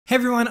Hey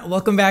everyone,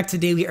 welcome back.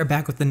 Today we are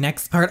back with the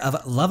next part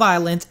of Love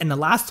Island, and the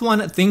last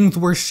one, things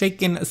were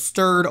shaken,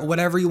 stirred,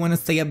 whatever you want to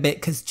say a bit,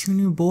 because two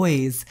new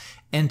boys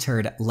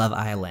entered Love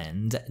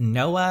Island.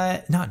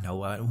 Not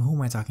Noah, who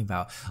am I talking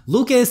about?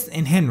 Lucas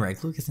and Henrik.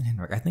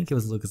 I think it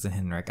was Lucas and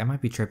Henrik. I might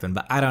be tripping,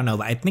 but I don't know,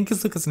 but I think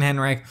it's Lucas and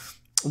Henrik.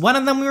 One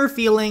of them we were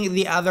feeling,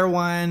 the other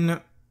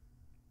one,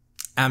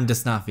 I'm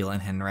just not feeling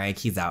Henrik.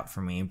 He's out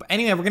for me. But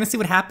anyway, we're going to see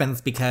what happens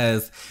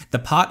because the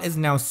pot is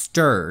now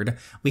stirred.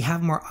 We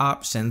have more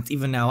options,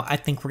 even though I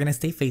think we're going to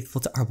stay faithful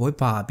to our boy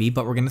Bobby.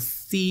 But we're going to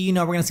see,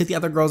 we're going to see what the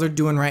other girls are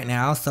doing right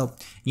now. So,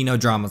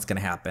 drama's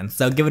going to happen.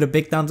 So give it a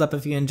big thumbs up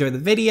if you enjoyed the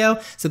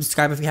video.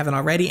 Subscribe if you haven't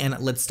already. And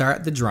let's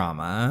start the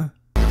drama.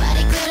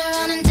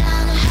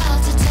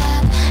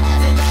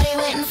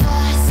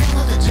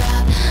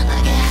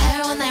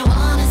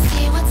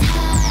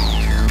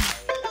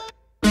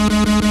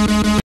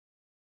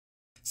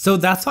 So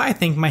that's why I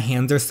think my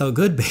hands are so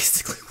good,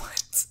 basically.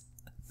 What?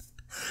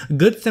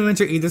 Good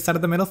symmetry either side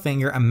of the middle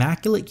finger,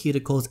 immaculate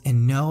cuticles,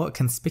 and no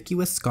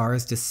conspicuous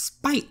scars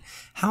despite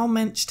how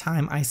much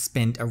time I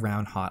spent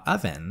around hot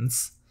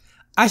ovens.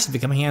 I should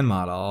become a hand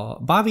model.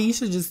 Bobby,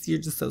 you're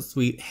just so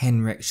sweet.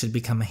 Henrik should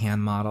become a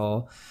hand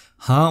model.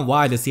 Huh?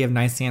 Why? Does he have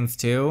nice hands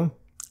too?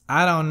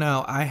 I don't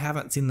know. I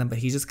haven't seen them, but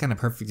he's just kind of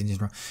perfect in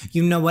general.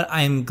 You know what?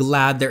 I am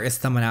glad there is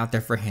someone out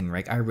there for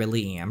Henrik. I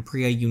really am.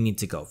 Priya, you need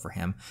to go for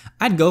him.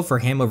 I'd go for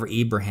him over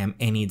Ibrahim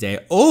any day.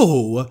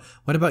 Oh,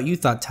 what about you,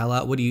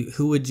 Thoughtella?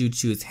 Who would you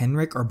choose,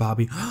 Henrik or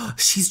Bobby?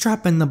 She's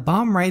dropping the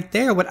bomb right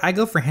there. Would I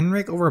go for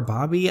Henrik over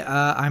Bobby?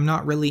 I'm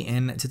not really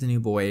into the new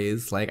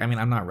boys.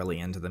 I'm not really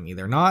into them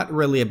either. Not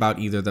really about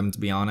either of them, to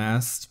be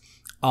honest.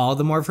 All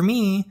the more for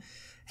me.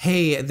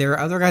 Hey, there are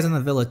other guys in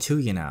the villa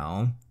too,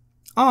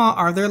 Aw,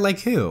 are there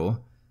who?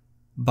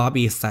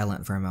 Bobby is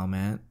silent for a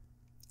moment.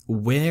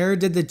 Where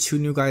did the two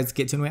new guys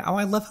get to? Oh,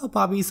 I love how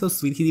Bobby is so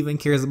sweet. He even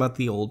cares about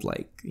the old,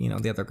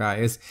 the other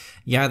guys.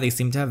 Yeah, they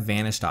seem to have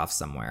vanished off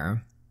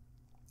somewhere.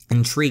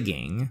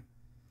 Intriguing.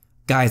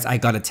 Guys, I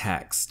got a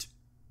text.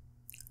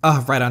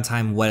 Oh, right on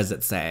time. What does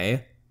it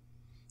say?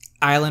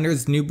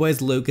 Islanders, new boys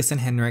Lucas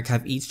and Henrik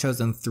have each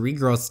chosen 3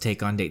 girls to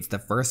take on dates. The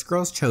first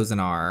girls chosen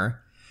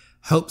are...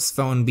 Hope's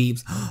phone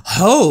beeps.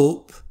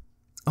 Hope?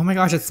 Oh my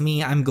gosh, it's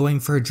me. I'm going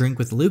for a drink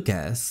with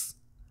Lucas.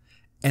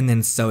 And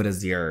then so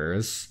does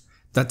yours.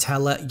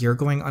 Thottella, you're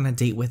going on a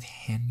date with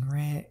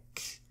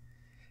Henrik?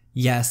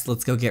 Yes,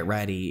 let's go get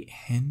ready.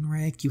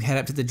 Henrik, you head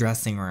up to the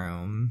dressing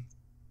room.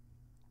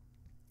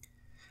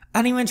 I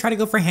didn't even try to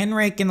go for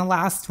Henrik in the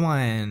last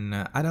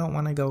one. I don't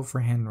want to go for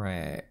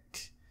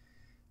Henrik.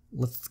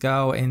 Let's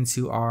go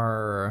into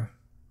our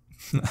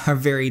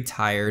very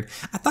tired.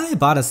 I thought I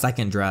bought a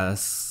second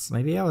dress.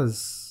 Maybe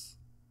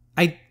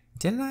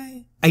didn't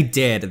I? I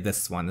did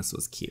this one. This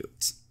was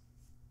cute.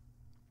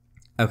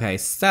 Okay,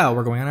 so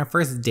we're going on our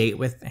first date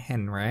with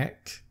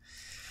Henrik.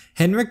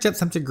 Henrik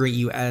jumps up to greet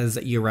you as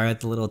you arrive at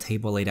the little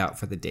table laid out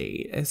for the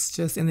date. It's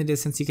just in the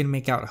distance you can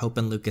make out Hope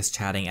and Lucas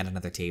chatting at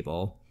another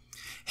table.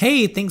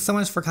 Hey, thanks so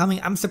much for coming.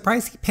 I'm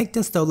surprised he picked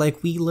us though,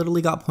 we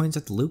literally got points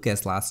with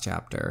Lucas last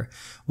chapter.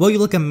 Well, you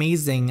look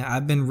amazing.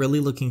 I've been really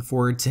looking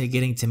forward to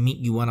getting to meet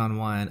you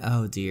one-on-one.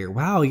 Oh dear.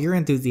 Wow, you're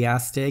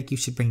enthusiastic. You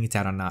should bring it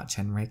down a notch,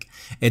 Henrik.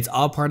 It's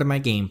all part of my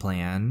game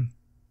plan.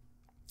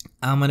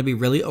 I'm gonna be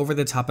really over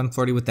the top and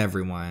flirty with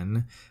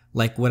everyone.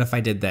 What if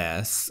I did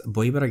this?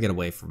 Boy, you better get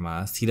away from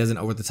us. He does an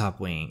over the top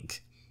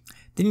wink.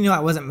 Then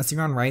I wasn't messing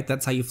around, right?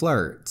 That's how you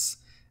flirt.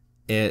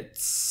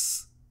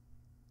 Is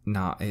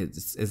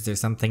there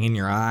something in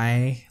your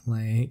eye?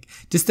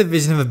 Just a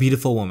vision of a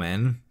beautiful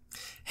woman.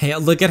 Hey,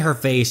 look at her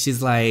face.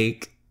 She's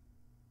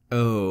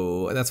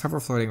oh, that's proper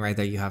flirting right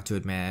there, you have to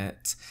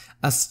admit.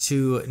 Us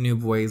two new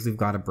boys, we've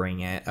got to bring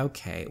it.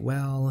 Okay,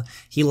 well,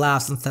 he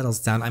laughs and settles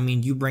down. I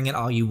mean, you bring it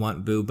all you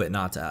want, boo, but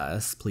not to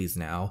us. Please,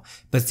 no.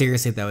 But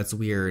seriously, though, it's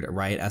weird,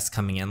 right? Us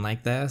coming in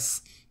like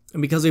this.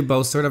 Because we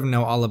both sort of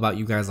know all about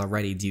you guys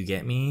already. Do you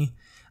get me?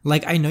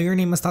 I know your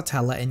name is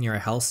Thottella and you're a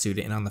health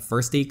student, and on the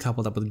first date you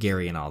coupled up with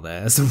Gary and all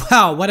this.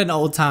 Wow, what an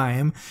old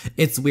time.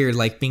 It's weird,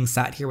 being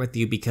sat here with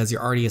you because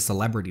you're already a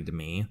celebrity to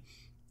me.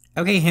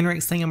 Okay,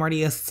 Henrik's saying I'm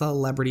already a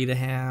celebrity to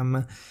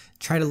him.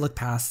 Try to look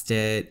past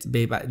it.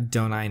 Babe,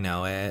 don't I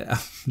know it?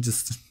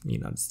 Just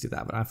do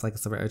that. But I feel like a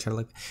celebrity.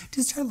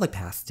 Just try to look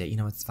past it.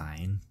 It's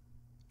fine.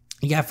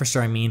 Yeah, for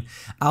sure. I mean,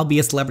 I'll be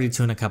a celebrity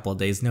too in a couple of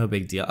days. No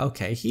big deal.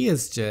 Okay, he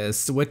is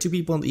just... What do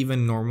people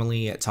even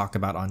normally talk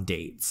about on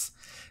dates?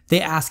 They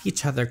ask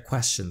each other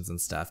questions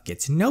and stuff, get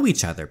to know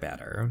each other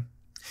better.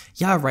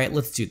 Yeah, right,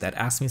 let's do that.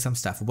 Ask me some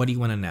stuff. What do you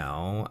want to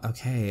know?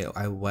 Okay,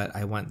 I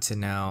want to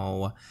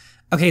know...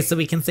 Okay, so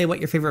we can say what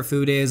your favorite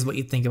food is, what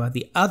you think about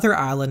the other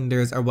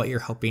Islanders, or what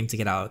you're hoping to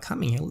get out of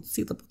coming here. Let's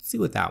see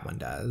what that one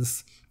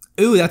does.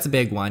 Ooh, that's a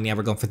big one. Yeah,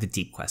 we're going for the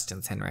deep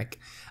questions, Henrik.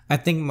 I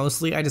think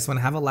mostly I just want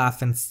to have a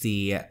laugh and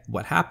see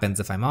what happens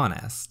if I'm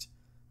honest.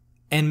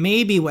 And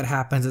maybe what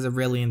happens is a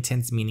really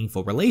intense,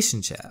 meaningful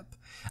relationship.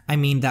 I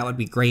mean, that would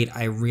be great.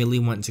 I really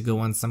want to go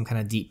on some kind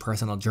of deep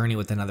personal journey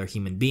with another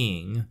human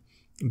being.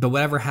 But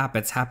whatever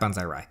happens,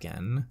 I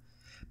reckon.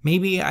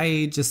 Maybe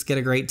I just get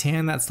a great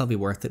tan, that'd still be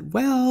worth it.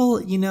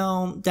 Well, you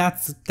know,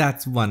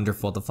 that's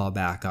wonderful to fall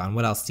back on.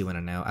 What else do you want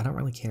to know? I don't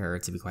really care,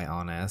 to be quite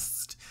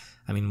honest.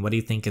 I mean, what do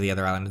you think of the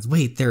other islanders?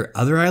 Wait, there are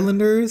other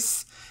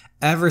islanders?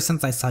 Ever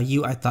since I saw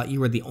you, I thought you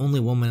were the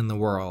only woman in the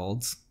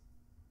world.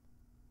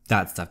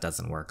 That stuff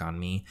doesn't work on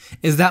me.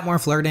 Is that more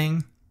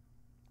flirting?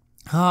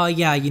 Oh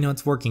yeah, you know,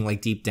 it's working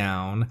like deep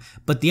down.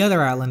 But the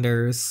other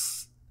islanders...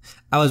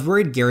 I was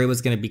worried Gary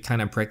was going to be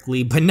kind of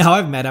prickly, but now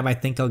I've met him, I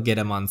think I'll get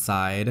him on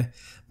side.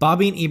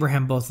 Bobby and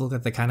Ibrahim both look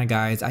like the kind of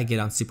guys I get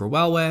on super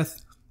well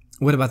with.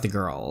 What about the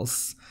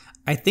girls?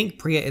 I think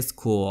Priya is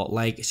cool,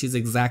 like she's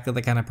exactly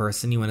the kind of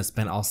person you want to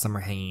spend all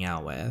summer hanging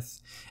out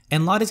with.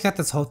 And Lottie's got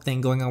this whole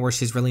thing going on where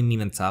she's really mean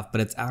and tough,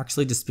 but it's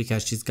actually just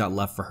because she's got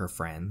love for her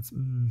friends.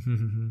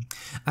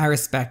 I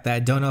respect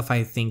that. Don't know if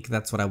I think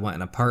that's what I want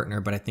in a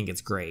partner, but I think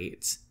it's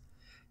great.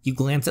 You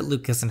glance at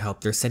Lucas and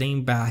Hope. They're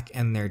sitting back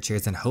in their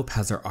chairs and Hope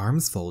has her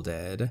arms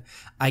folded.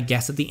 I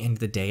guess at the end of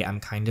the day, I'm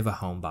kind of a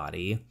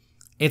homebody.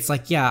 It's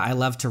like, yeah, I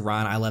love to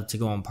run, I love to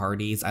go on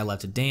parties, I love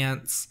to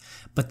dance.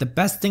 But the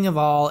best thing of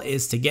all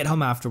is to get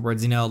home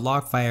afterwards, you know,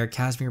 log fire,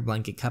 cashmere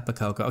blanket, cup of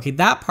cocoa. Okay,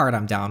 that part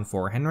I'm down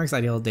for. Henrik's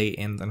ideal date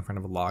ends in front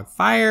of a log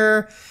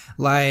fire.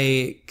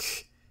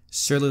 Like...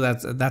 surely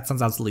that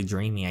sounds absolutely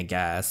dreamy, I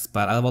guess.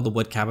 But I love all the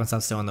wood cabin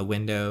stuff still on the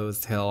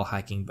windows, hill,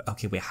 hiking.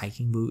 Okay, wait,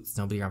 hiking boots,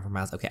 nobody around for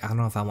miles. Okay, I don't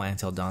know if I want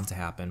Until Dawn to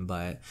happen,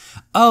 but...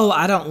 oh,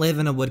 I don't live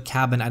in a wood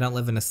cabin, I don't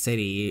live in a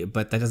city,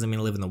 but that doesn't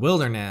mean I live in the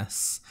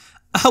wilderness.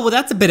 Oh, well,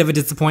 that's a bit of a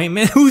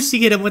disappointment. Who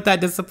should get him with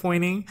that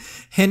disappointing?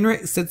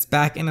 Henrik sits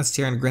back in his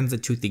chair and grins a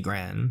toothy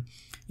grin.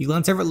 You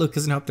glance over at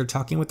Lucas and Hope. They're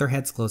talking with their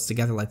heads close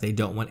together like they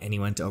don't want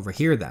anyone to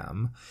overhear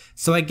them.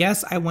 So I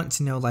guess I want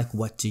to know, like,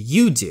 what do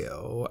you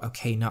do?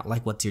 Okay, not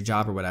like what's your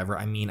job or whatever.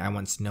 I mean, I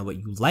want to know what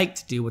you like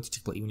to do, what's a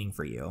typical evening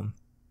for you.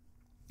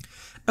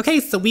 Okay,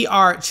 so we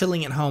are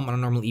chilling at home on a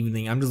normal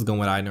evening. I'm just going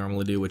what I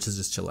normally do, which is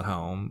just chill at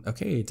home.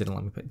 Okay, it didn't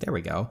let me put, there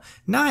we go.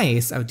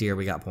 Nice. Oh dear,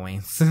 we got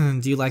points.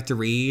 Do you like to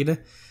read?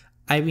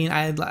 I mean,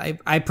 I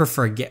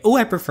prefer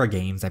I prefer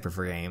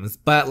games.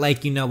 But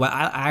like, you know what?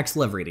 I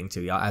actually love reading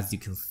too, y'all, as you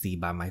can see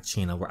by my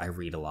channel where I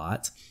read a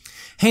lot.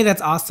 Hey,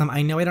 that's awesome.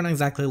 I know I don't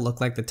exactly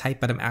look like the type,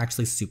 but I'm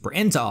actually super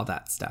into all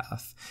that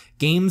stuff.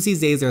 Games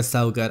these days are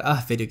so good.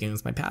 Video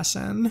games, my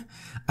passion.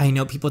 I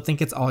know people think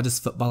it's all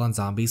just football and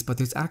zombies, but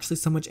there's actually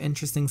so much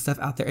interesting stuff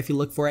out there if you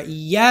look for it.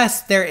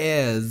 Yes, there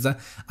is.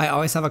 I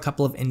always have a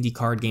couple of indie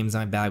card games in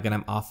my bag when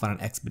I'm off on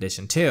an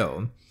expedition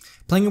too.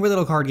 Playing a weird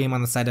little card game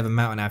on the side of a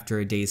mountain after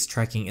a day's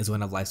trekking is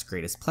one of life's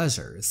greatest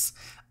pleasures.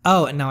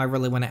 Oh, and now I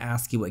really want to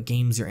ask you what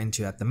games you're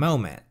into at the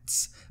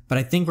moment. But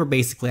I think we're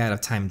basically out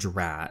of time,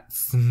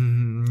 drats.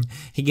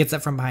 He gets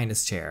up from behind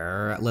his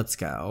chair. Let's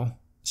go.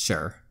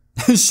 Sure.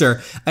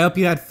 Sure. I hope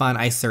you had fun.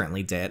 I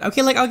certainly did.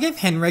 Okay, like, I'll give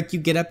Henrik, you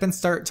get up and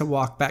start to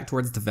walk back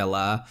towards the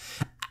villa.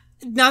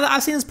 Now that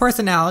I've seen his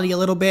personality a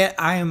little bit,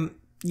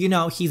 you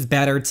know, he's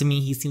better to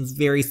me. He seems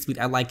very sweet.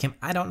 I like him.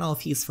 I don't know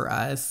if he's for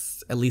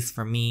us, at least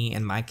for me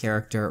and my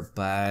character,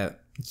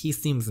 but he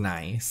seems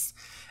nice.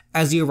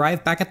 As you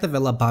arrive back at the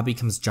villa, Bobby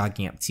comes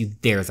jogging up to you.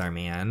 There's our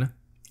man.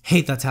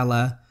 Hey,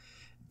 Tatella.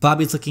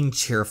 Bobby's looking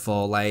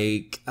cheerful.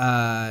 Like,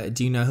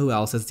 do you know who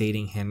else is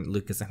dating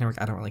Lucas and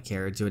Henrik? I don't really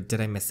care. Did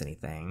I miss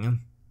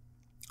anything?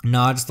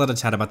 No, I just let a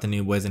chat about the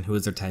new boys and who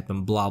is their type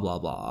and blah, blah,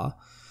 blah.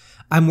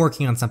 I'm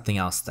working on something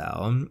else,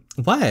 though.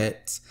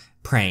 What?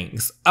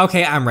 Pranks.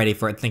 Okay, I'm ready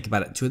for it. Think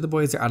about it. 2 of the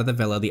boys are out of the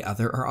villa. The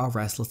other are all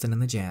restless and in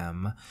the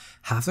gym.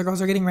 Half the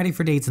girls are getting ready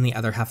for dates and the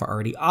other half are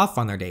already off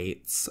on their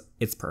dates.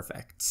 It's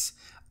perfect.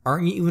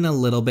 Aren't you even a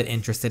little bit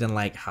interested in,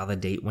 like, how the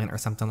date went or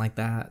something like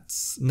that?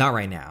 Not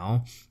right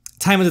now.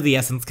 Time is of the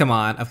essence. Come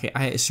on.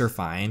 Okay, sure,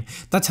 fine.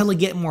 Thought till I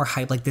get more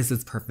hype. Like, this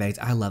is perfect.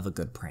 I love a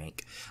good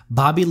prank.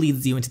 Bobby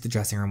leads you into the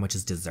dressing room, which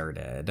is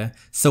deserted.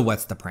 So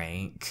what's the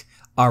prank?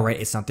 All right,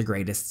 it's not the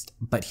greatest,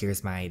 but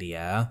here's my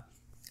idea.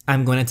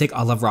 I'm going to take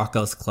all of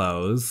Rocco's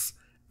clothes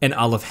and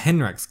all of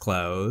Henrik's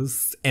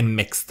clothes and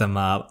mix them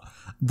up.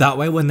 That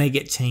way when they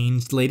get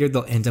changed later,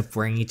 they'll end up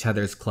wearing each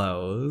other's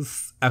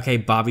clothes. Okay,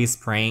 Bobby's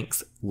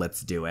pranks.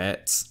 Let's do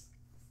it.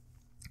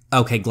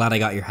 Okay, glad I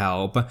got your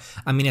help.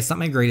 I mean, it's not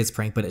my greatest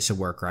prank, but it should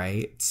work,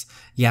 right?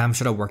 Yeah, I'm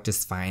sure it'll work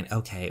just fine.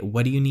 Okay,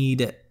 what do you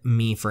need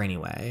me for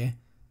anyway?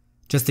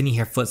 Just then you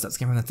hear footsteps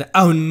coming from the side.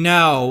 Oh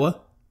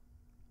no!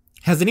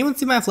 Has anyone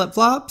seen my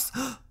flip-flops?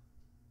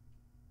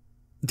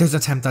 There's no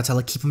time,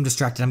 Tatella. Keep him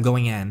distracted. I'm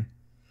going in.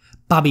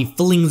 Bobby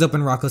flings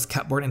open Rocco's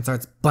cupboard and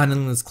starts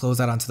bundling his clothes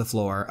out onto the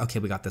floor. Okay,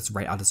 we got this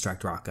right. I'll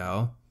distract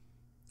Rocco.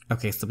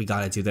 Okay, so we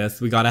gotta do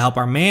this. We gotta help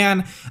our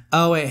man.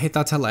 Oh, wait. Hey,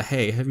 Tatella.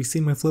 Hey, have you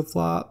seen my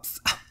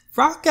flip-flops?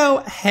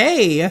 Rocco,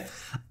 hey!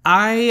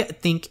 I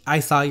think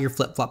I saw your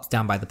flip-flops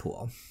down by the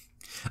pool.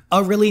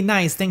 Oh, really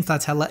nice. Thanks,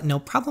 Tatella. No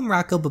problem,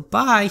 Rocco.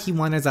 Bye-bye. He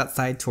wanders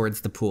outside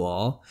towards the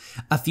pool.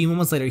 A few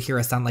moments later, you hear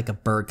a sound like a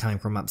bird coming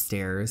from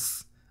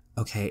upstairs.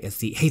 Okay,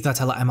 hey,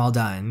 Tatella, I'm all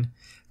done.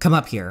 Come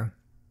up here.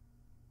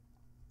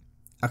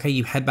 Okay,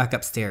 you head back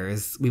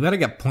upstairs. We better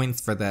get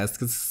points for this,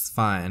 because this is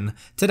fun.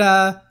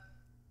 Ta-da!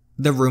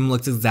 The room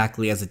looks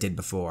exactly as it did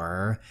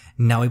before.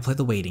 Now we play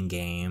the waiting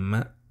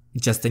game.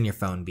 Just then your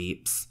phone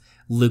beeps.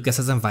 Lucas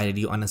has invited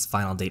you on his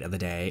final date of the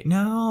day.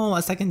 No,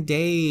 a second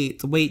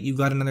date. Wait, you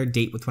got another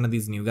date with one of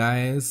these new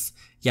guys?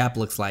 Yep,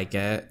 looks like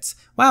it.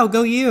 Wow,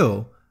 go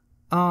you.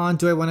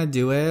 Do I want to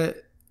do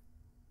it?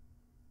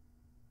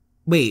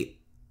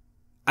 Wait,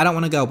 I don't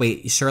want to go.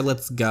 Wait, sure,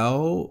 let's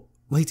go.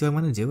 Wait, do I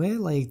want to do it?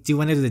 Like, do you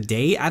want to do the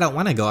date? I don't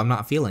want to go. I'm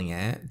not feeling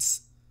it.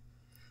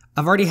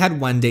 I've already had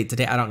one date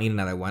today. I don't need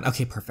another one.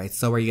 Okay, perfect.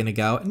 So are you gonna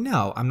go?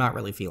 No, I'm not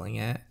really feeling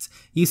it.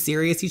 You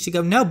serious? You should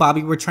go. No,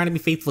 Bobby, we're trying to be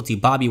faithful to you.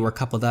 Bobby, we're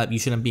coupled up. You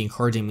shouldn't be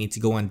encouraging me to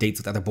go on dates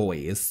with other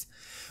boys.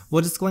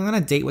 Well, just going on a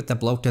date with the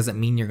bloke doesn't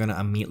mean you're gonna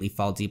immediately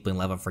fall deeply in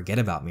love and forget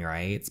about me,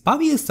 right?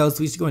 Bobby is so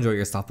sweet. You should go enjoy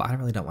yourself, but I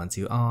really don't want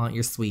to. Aw,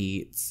 you're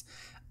sweet.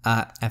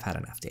 I've had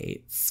enough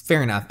dates.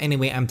 Fair enough.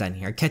 Anyway, I'm done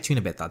here. Catch you in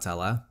a bit,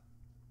 Thoughtella.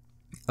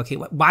 Okay,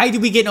 why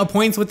did we get no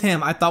points with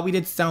him? I thought we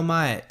did so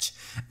much.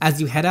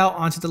 As you head out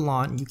onto the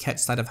lawn, you catch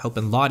sight of Hope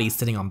and Lottie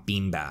sitting on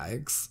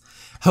beanbags.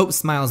 Hope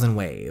smiles and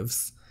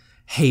waves.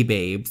 Hey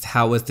babes,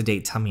 how was the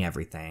date? Tell me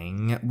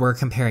everything. We're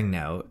comparing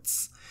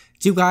notes.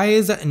 Do you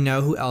guys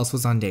know who else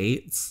was on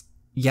dates?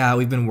 Yeah,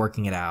 we've been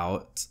working it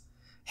out.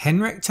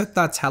 Henrik took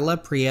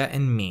Thoughtella, Priya,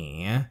 and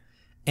me.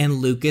 And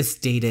Lucas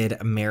dated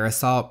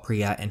Marisol,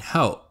 Priya, and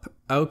Hope.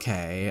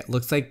 Okay,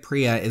 looks like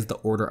Priya is the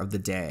order of the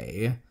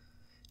day.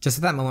 Just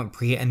at that moment,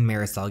 Priya and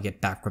Marisol get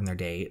back from their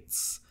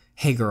dates.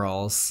 Hey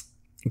girls.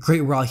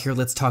 Great, we're all here,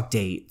 let's talk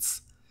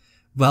dates.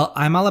 Well,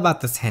 I'm all about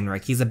this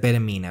Henrik, he's a bit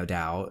of me, no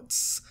doubt.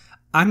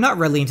 I'm not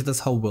really into this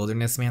whole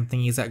wilderness man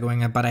thing he's got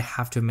going on, but I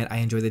have to admit I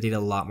enjoy the date a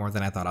lot more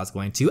than I thought I was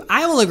going to.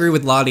 I will agree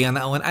with Lottie on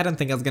that one. I don't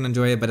think I was gonna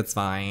enjoy it, but it's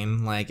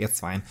fine. Like, it's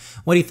fine.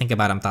 What do you think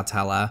about him,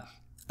 Thoughtella?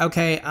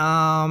 Okay,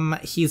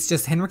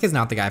 Henrik is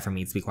not the guy for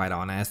me, to be quite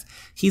honest.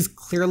 He's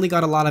clearly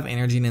got a lot of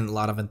energy and a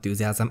lot of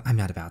enthusiasm. I'm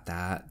not about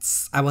that.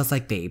 I was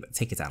like, babe,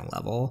 take it down a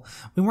level.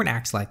 We weren't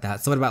actually like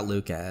that. So what about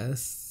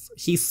Lucas?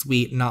 He's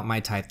sweet, not my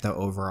type though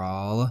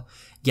overall.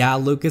 Yeah,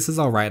 Lucas is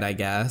alright, I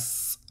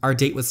guess. Our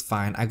date was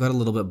fine. I got a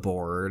little bit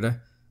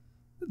bored.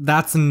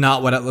 That's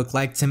not what it looked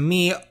like to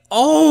me.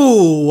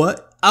 Oh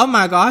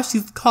my gosh,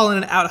 she's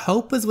calling it out.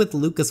 Hope was with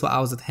Lucas while I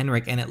was with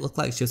Henrik, and it looked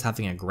like she was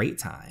having a great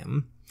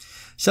time.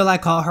 Shall I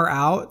call her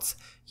out?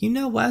 You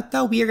know what,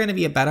 though? We are going to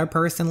be a better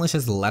person. Let's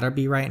just let her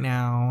be right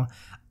now.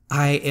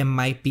 It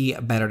might be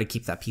better to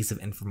keep that piece of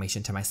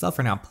information to myself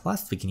for now.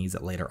 Plus, we can use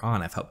it later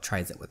on if Hope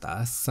tries it with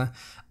us.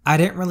 I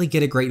didn't really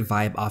get a great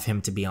vibe off him,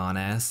 to be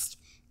honest.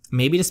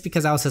 Maybe just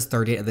because I was his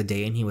third date of the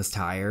day and he was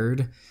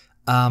tired.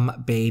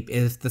 Babe,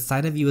 if the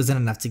sight of you isn't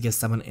enough to give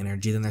someone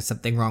energy, then there's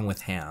something wrong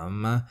with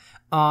him.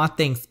 Aw,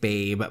 thanks,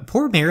 babe.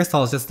 Poor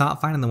Marisol is just not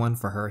finding the one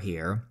for her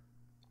here.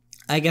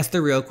 I guess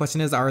the real question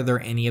is, are there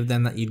any of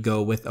them that you'd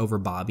go with over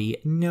Bobby?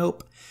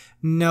 Nope.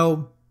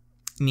 No.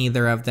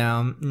 Neither of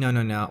them.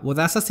 No. Well,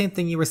 that's the same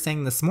thing you were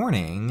saying this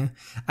morning.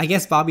 I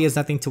guess Bobby has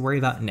nothing to worry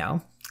about.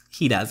 No,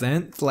 he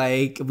doesn't.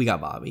 Like, we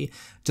got Bobby.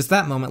 Just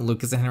that moment,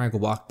 Lucas and Henrik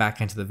walk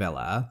back into the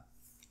villa.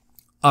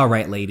 All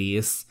right,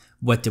 ladies.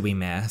 What did we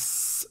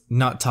miss?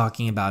 Not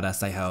talking about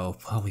us, I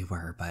hope. Well, we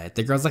were, but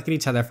the girls look at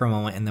each other for a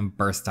moment and then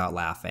burst out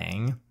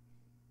laughing.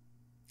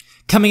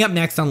 Coming up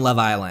next on Love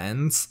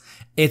Island,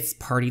 it's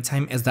party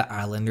time as the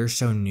Islanders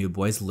show new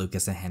boys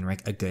Lucas and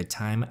Henrik a good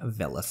time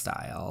villa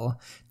style.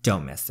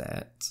 Don't miss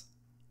it.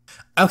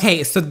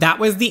 Okay, so that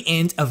was the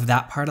end of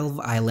that part of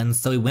Love Island.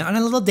 So we went on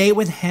a little date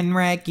with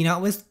Henrik. You know,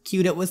 it was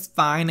cute, it was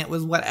fine, it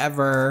was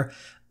whatever.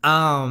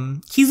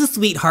 He's a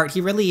sweetheart. He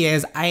really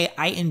is.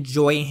 I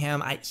enjoy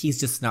him. He's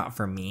just not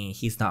for me.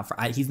 He's not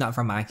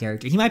for my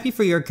character. He might be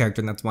for your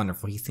character, and that's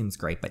wonderful. He seems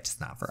great, but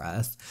just not for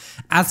us.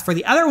 As for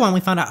the other one, we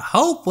found out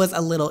Hope was a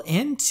little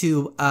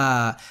into,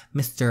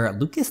 Mr.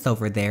 Lucas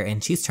over there,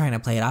 and she's trying to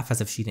play it off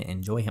as if she didn't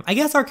enjoy him. I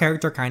guess our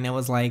character kind of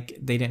was like,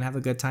 they didn't have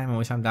a good time, and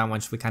wish I'm down,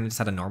 which we kind of just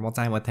had a normal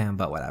time with him,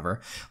 but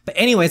whatever. But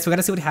anyways, we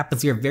gotta see what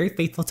happens. We are very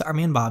faithful to our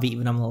man Bobby,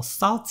 even though I'm a little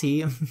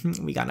salty.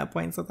 We got no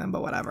points with him,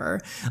 but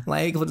whatever.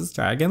 Like, we'll just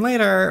try again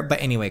later.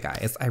 But anyway,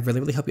 guys, I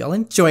really hope you all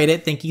enjoyed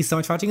it. Thank you so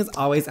much for watching as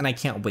always, and I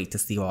can't wait to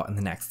see you all in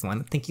the next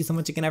one. Thank you so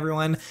much again,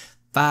 everyone.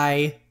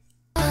 Bye.